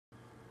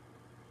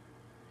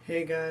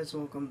Hey guys,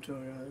 welcome to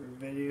another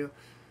video.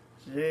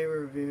 Today we're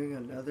reviewing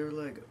another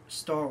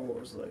Star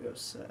Wars Lego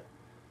set.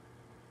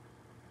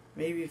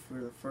 Maybe for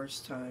the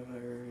first time I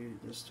reviewed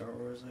the Star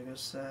Wars Lego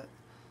set,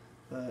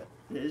 but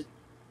it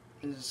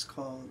is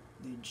called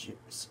the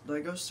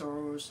Lego Star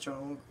Wars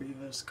General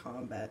Grievous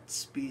Combat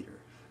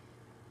Speeder.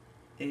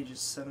 Ages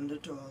 7 to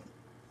 12.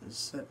 The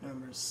set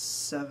number is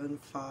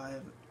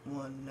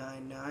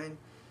 75199.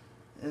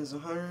 It has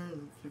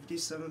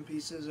 157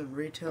 pieces and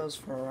retails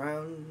for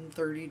around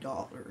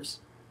 $30.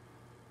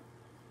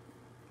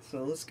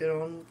 So let's get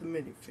on with the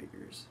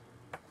minifigures.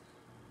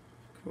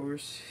 Of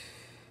course,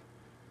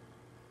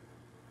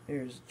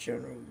 here's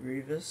General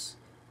Grievous.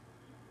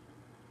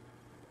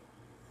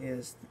 He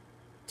has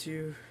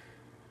two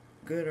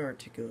good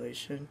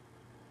articulation.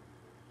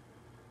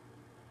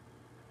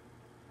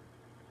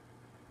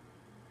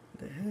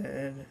 The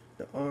head,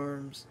 the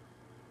arms,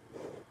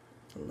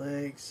 the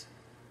legs.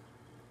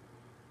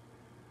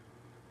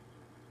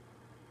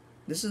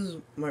 This is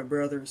my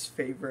brother's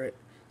favorite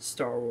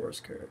Star Wars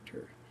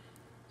character.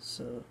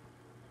 So,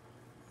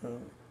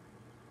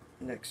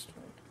 next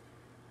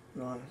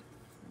one.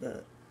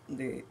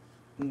 The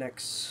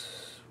next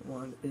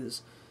one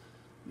is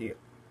the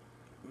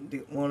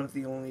one of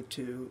the only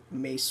two,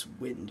 Mace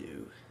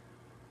Windu.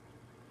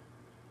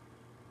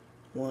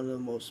 One of the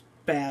most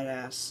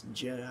badass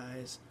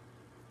Jedis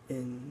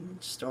in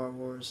Star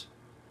Wars.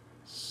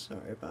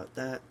 Sorry about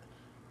that.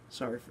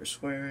 Sorry for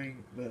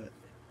swearing, but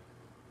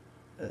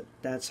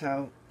that's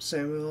how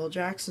Samuel L.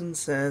 Jackson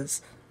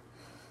says.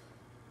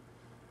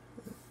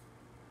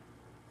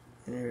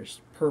 And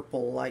there's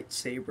purple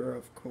lightsaber,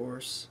 of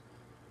course.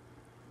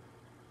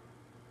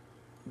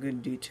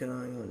 Good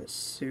detailing on his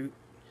suit.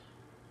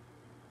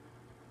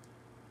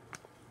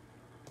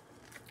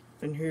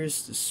 And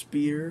here's the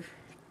speeder.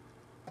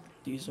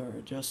 These are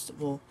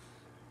adjustable.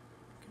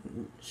 You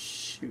can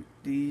shoot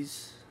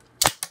these.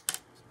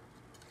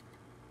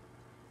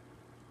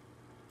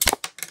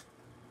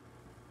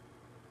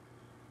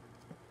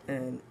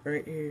 And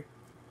right here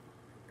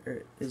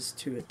is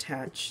to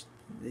attach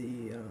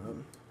the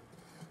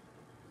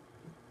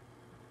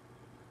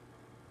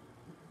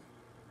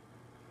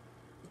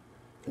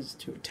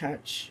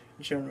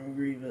General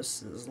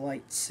Grievous's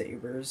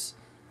lightsabers.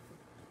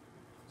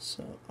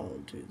 So I'll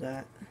do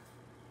that.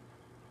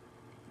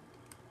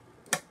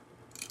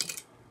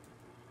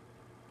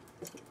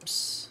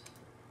 Oops.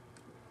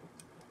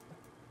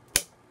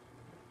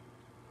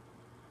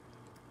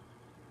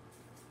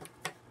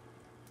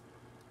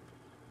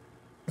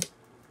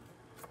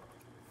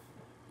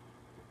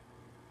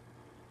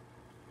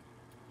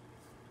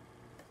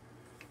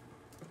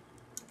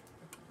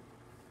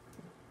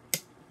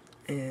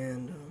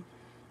 And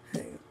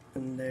hang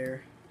on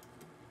there.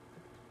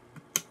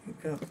 You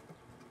go.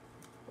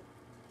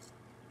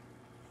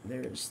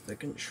 There's the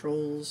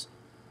controls.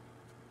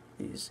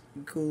 These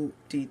cool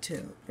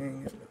detail,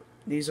 and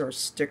these are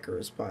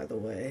stickers, by the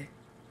way.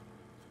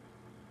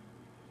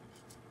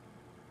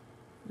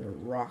 The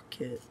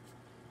rocket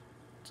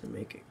to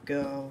make it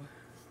go.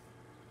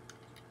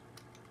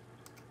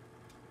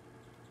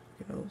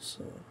 You can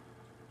also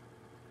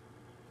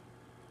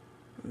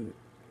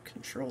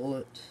control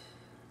it.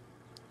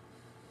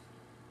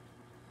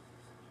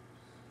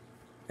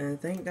 And I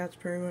think that's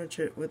pretty much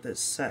it with this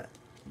set.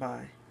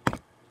 Bye.